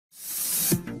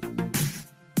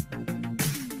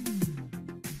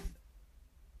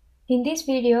In this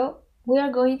video, we are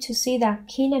going to see the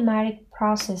kinematic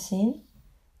processing,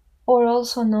 or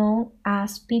also known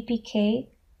as PPK,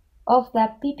 of the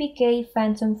PPK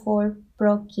Phantom 4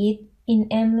 Pro kit in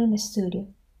Emlid Studio.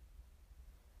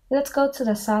 Let's go to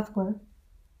the software.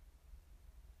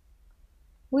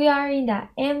 We are in the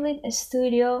Emlid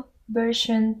Studio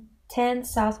version 10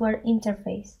 software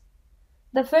interface.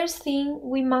 The first thing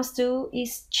we must do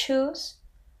is choose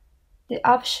the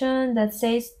option that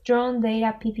says Drawn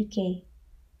Data PPK.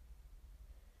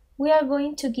 We are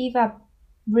going to give a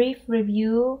brief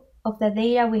review of the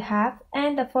data we have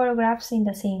and the photographs in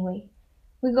the same way.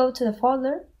 We go to the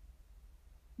folder.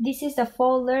 This is the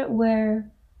folder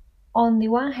where, on the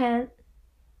one hand,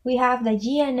 we have the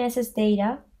GNSS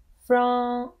data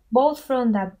both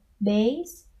from the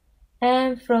base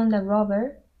and from the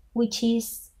rover, which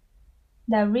is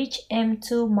the Reach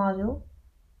M2 module.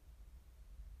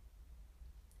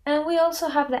 And we also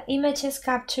have the images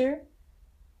captured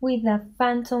with the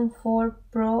Phantom 4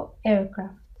 Pro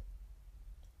aircraft.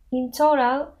 In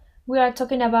total, we are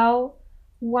talking about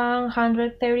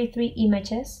 133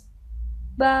 images,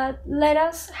 but let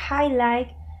us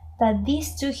highlight that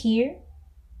these two here,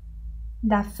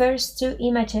 the first two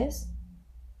images,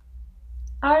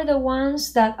 are the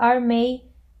ones that are made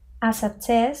as a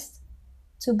test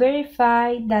to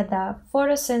verify that the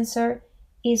photo sensor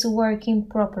is working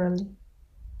properly.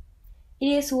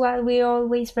 It is what we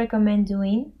always recommend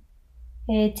doing.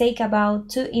 Take about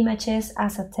 2 images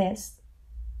as a test,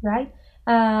 right?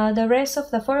 The rest of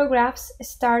the photographs,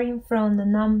 starting from the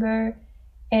number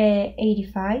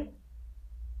 85,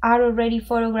 are already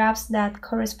photographs that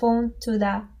correspond to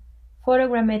the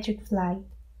photogrammetric flight.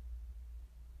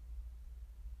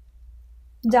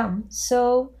 Done.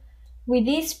 So, with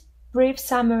this brief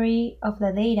summary of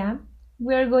the data,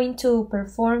 we are going to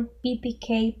perform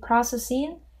PPK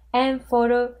processing and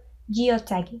photo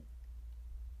geotagging.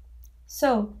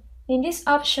 So, in this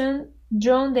option,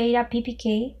 Drawn Data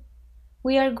PPK,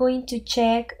 we are going to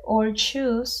check or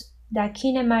choose the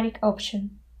kinematic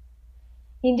option.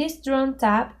 In this Drawn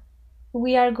tab,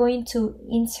 we are going to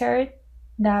insert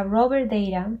the rover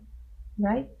data,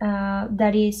 right?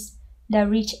 That is the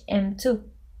Reach M2.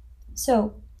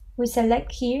 So, we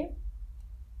select here,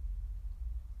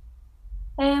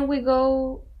 and we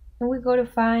go to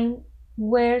find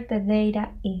where the data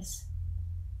is.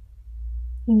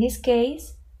 In this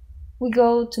case, we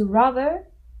go to rover,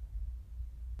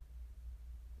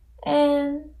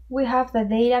 and we have the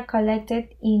data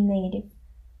collected in native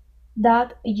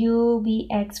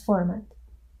 .uvx format.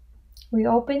 We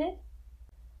open it,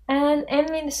 and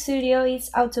Emlid Studio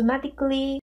is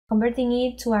automatically converting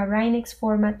it to a RINEX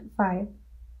format file.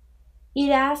 It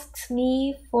asks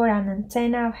me for an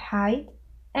antenna height,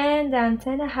 and the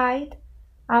antenna height,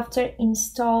 after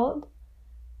installed,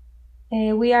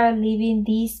 we are leaving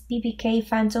this PPK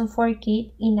Phantom 4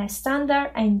 kit in a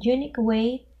standard and unique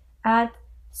weight at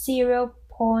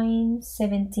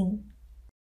 0.17.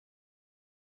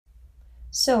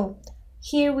 So,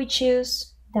 here we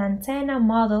choose the antenna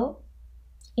model.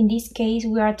 In this case,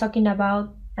 we are talking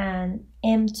about an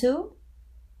M2.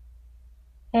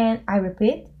 And I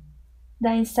repeat,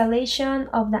 the installation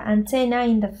of the antenna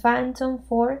in the Phantom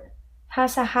 4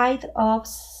 has a height of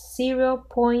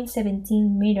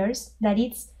 0.17 meters, that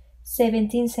is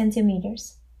 17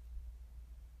 centimeters.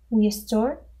 We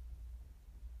store.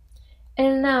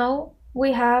 And now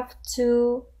we have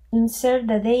to insert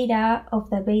the data of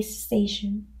the base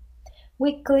station.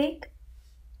 We click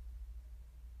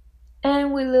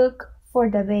and we look for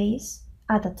the base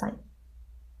at a time.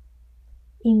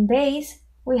 In base,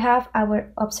 we have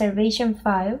our observation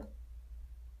file.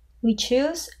 We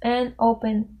choose and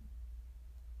open.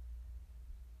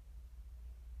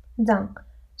 Done.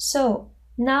 So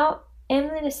now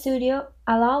Emlid Studio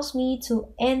allows me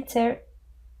to enter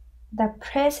the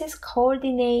precise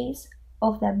coordinates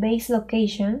of the base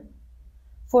location.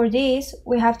 For this,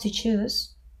 we have to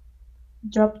choose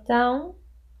drop down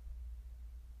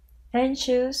and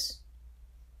choose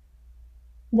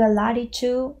the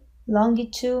latitude,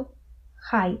 longitude,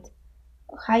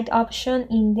 height option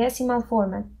in decimal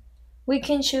format. We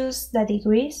can choose the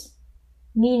degrees,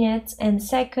 minutes, and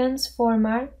seconds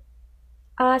format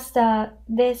as the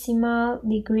decimal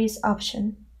degrees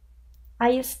option.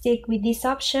 I'll stick with this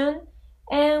option,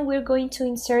 and we're going to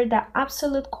insert the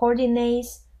absolute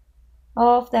coordinates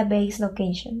of the base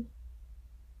location.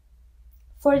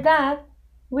 For that,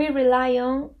 we rely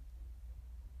on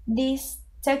this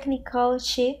technical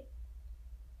sheet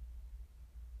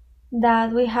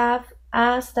that we have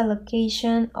as the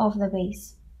location of the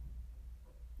base.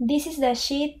 This is the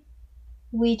sheet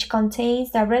which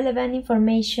contains the relevant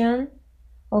information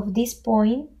of this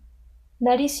point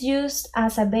that is used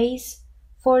as a base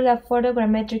for the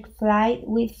photogrammetric flight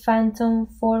with Phantom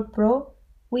 4 Pro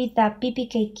with the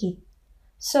PPK kit.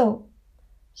 So,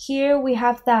 here we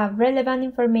have the relevant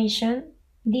information.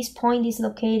 This point is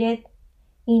located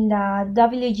in the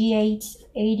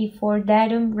WGH84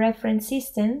 datum reference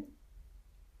system.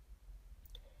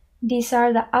 These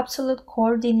are the absolute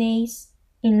coordinates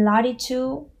in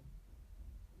latitude,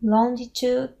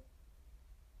 longitude,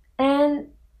 and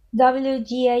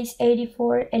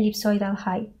WGH84 ellipsoidal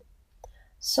height.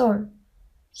 So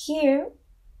here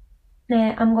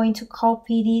I'm going to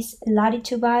copy this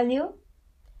latitude value.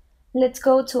 Let's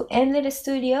go to Emlid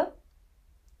Studio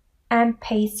and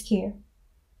paste here.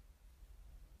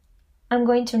 I'm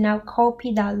going to now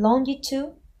copy the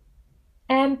longitude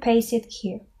and paste it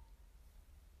here.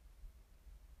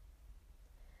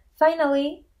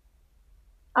 Finally,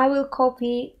 I will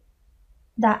copy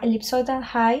the ellipsoidal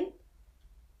height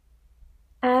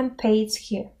and paste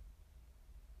here.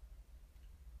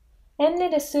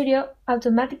 Emlid Studio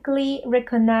automatically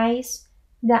recognizes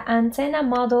the antenna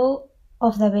model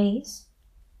of the base.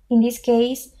 In this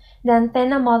case, the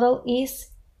antenna model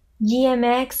is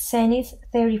GMX Zenith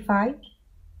 35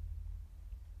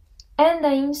 and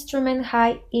the instrument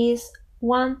height is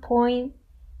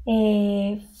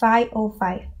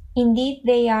 1.505. Indeed,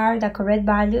 they are the correct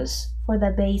values for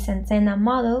the base antenna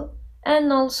model,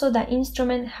 and also the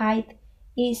instrument height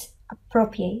is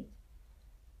appropriate.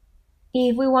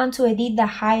 If we want to edit the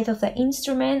height of the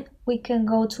instrument, we can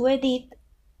go to Edit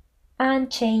and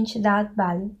change that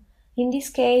value. In this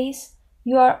case,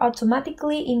 you are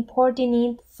automatically importing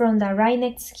it from the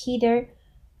Rhinex header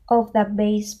of the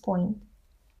base point.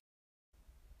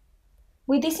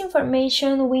 With this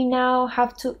information, we now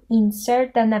have to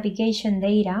insert the navigation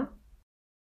data.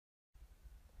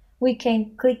 We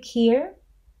can click here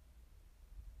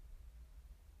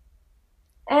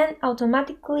and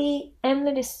automatically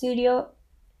Emlid Studio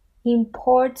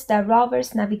imports the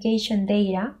rover's navigation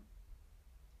data.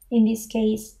 In this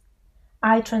case,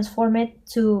 I transform it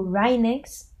to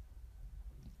Rhinex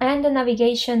and the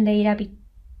navigation data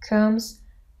becomes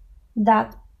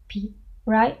 .p,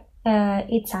 right?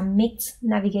 It's a mixed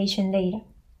navigation data.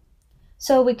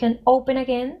 So we can open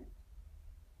again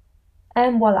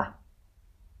and voila.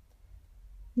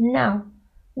 Now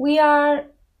we are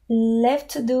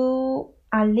left to do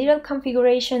a little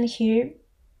configuration here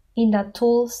in the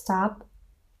Tools tab.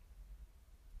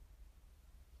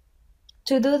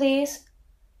 To do this,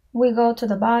 we go to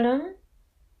the bottom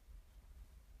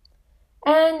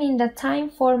and in the time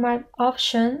format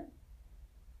option,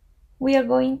 we are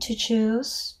going to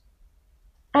choose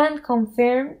and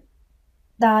confirm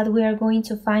that we are going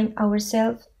to find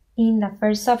ourselves in the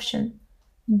first option,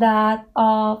 that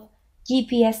of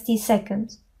GPST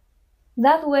seconds.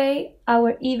 That way,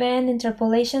 our event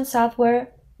interpolation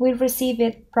software will receive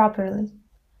it properly.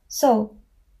 So,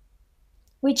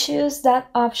 we choose that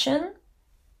option.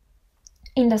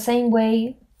 In the same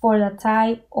way, for the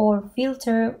type or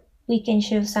filter, we can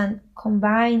choose a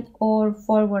combine or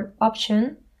forward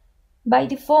option. By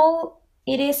default,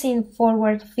 it is in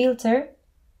forward filter.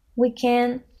 We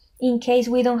can, in case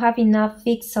we don't have enough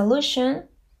fixed solution,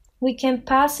 we can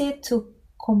pass it to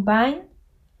combine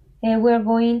and we're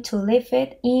going to leave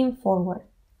it in forward.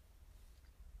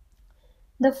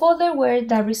 The folder where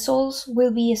the results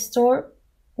will be stored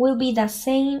will be the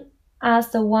same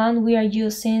as the one we are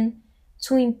using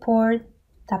to import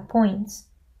the points.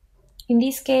 In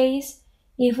this case,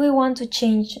 if we want to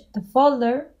change the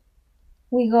folder,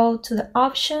 we go to the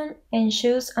option and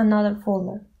choose another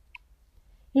folder.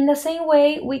 In the same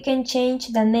way, we can change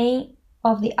the name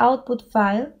of the output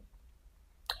file.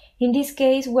 In this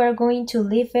case, we're going to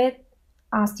leave it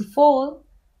as default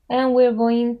and we're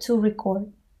going to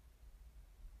record.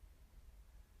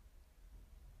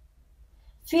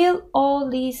 Fill all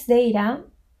this data.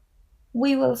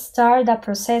 We will start the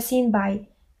processing by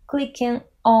clicking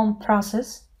on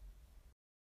Process.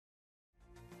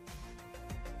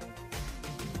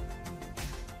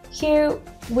 Here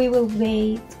we will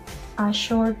wait a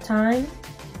short time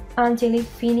until it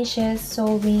finishes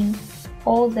solving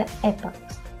all the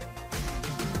epochs.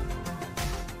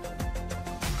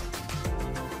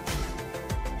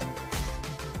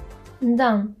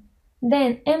 Done.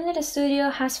 Then Emlid Studio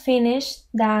has finished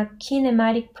the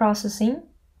kinematic processing,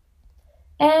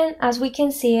 and as we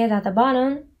can see it at the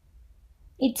bottom,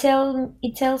 it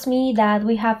tells me that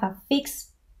we have a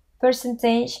fixed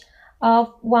percentage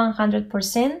of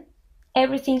 100%.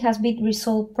 Everything has been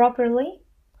resolved properly.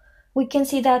 We can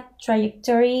see that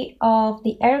trajectory of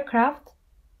the aircraft,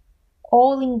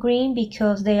 all in green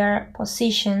because they are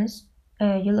positions.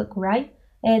 You look right.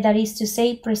 that is to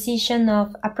say precision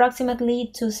of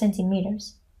approximately 2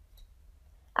 centimeters.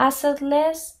 As a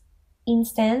last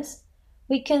instance,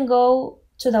 we can go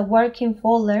to the working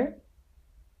folder.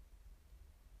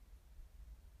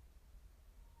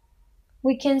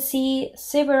 We can see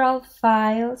several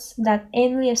files that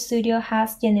Emlid Studio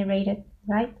has generated,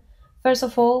 right? First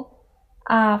of all,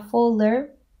 a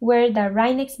folder where the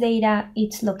Rhinex data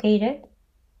is located,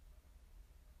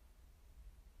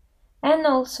 and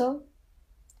also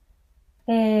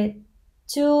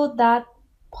two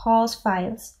 .pos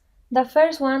files. The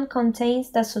first one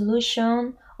contains the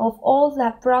solution of all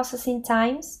the processing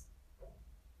times,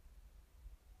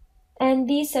 and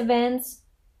this events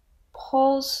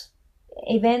pos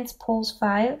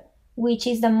file, which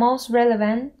is the most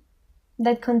relevant,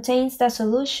 that contains the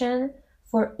solution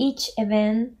for each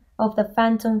event of the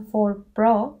Phantom 4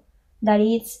 Pro, that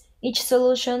is, each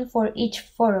solution for each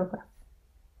photograph.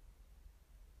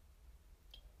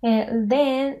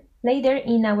 Then, later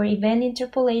in our event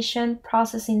interpolation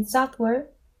processing software,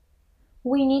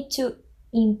 we need to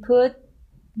input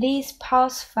this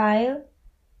pos file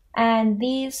and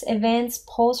this events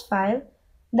pos file.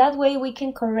 That way we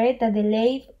can correct the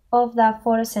delay of the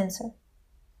photosensor.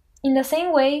 In the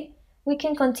same way, we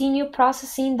can continue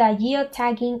processing the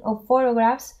geotagging of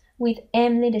photographs with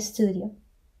Emlid Studio.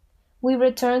 We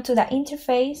return to the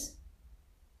interface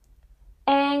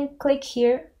and click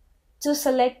here to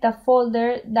select the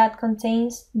folder that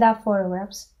contains the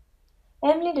photographs.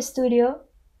 Emlid Studio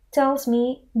tells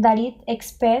me that it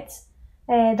expects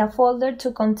the folder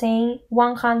to contain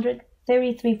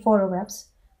 133 photographs.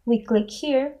 We click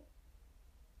here.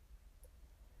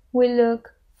 We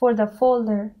look for the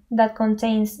folder that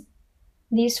contains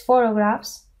these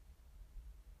photographs.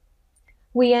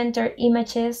 We enter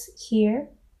images here,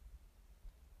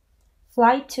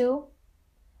 flight to,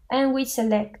 and we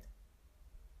select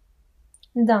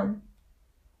Done.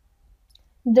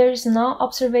 There's no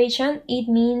observation. It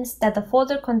means that the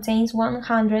folder contains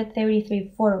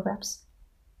 133 photographs.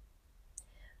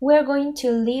 We're going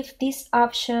to leave this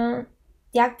option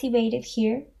deactivated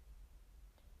here,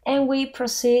 and we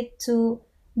proceed to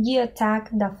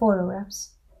geotag the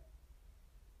photographs.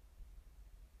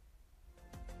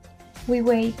 We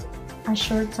wait a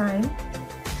short time.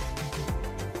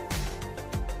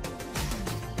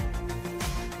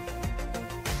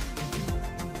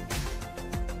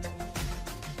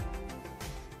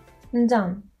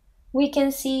 Done. We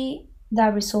can see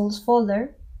the results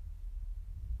folder.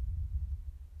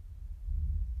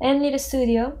 Emlid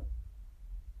Studio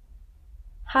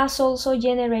has also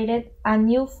generated a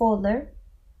new folder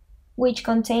which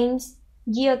contains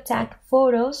geotag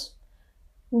photos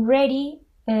ready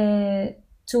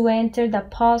to enter the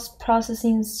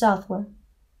post-processing software.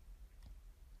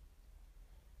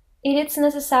 It is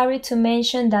necessary to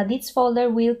mention that this folder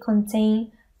will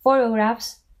contain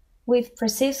photographs with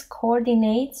precise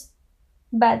coordinates,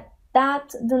 but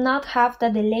that do not have the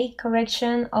delay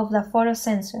correction of the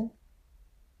photosensor.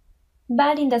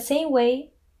 But in the same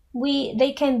way,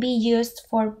 they can be used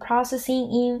for processing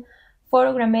in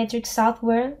photogrammetric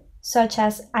software such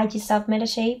as IGSoft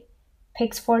Metashape,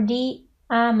 Pix4D,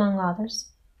 among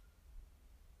others.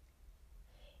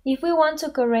 If we want to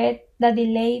correct the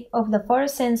delay of the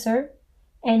photosensor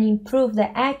and improve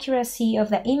the accuracy of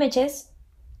the images,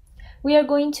 we are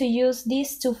going to use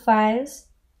these two files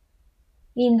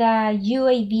in the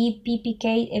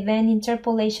Uav-Ppk event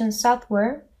interpolation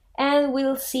software, and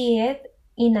we'll see it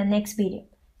in the next video.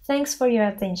 Thanks for your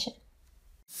attention.